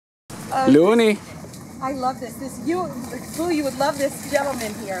Looney. I love this. Boo, you would love this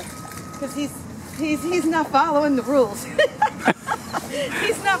gentleman here, because he's not following the rules.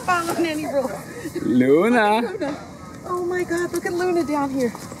 He's not following any rules. Luna. Luna. Oh my God! Look at Luna down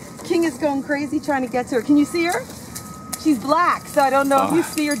here. King is going crazy trying to get to her. Can you see her? She's black, so I don't know if you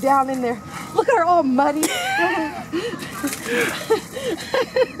see her down in there. Look at her all muddy.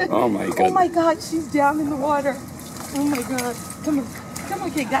 Oh my God. Oh my God! She's down in the water. Oh my God! Come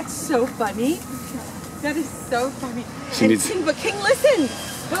on, King. That's so funny. That is so funny. But King listened.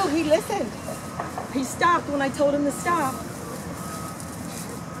 Oh, he listened. He stopped when I told him to stop.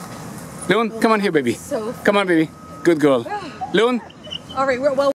 Loon, come on here, baby. So come on, baby. Good girl. Loon. All right, well.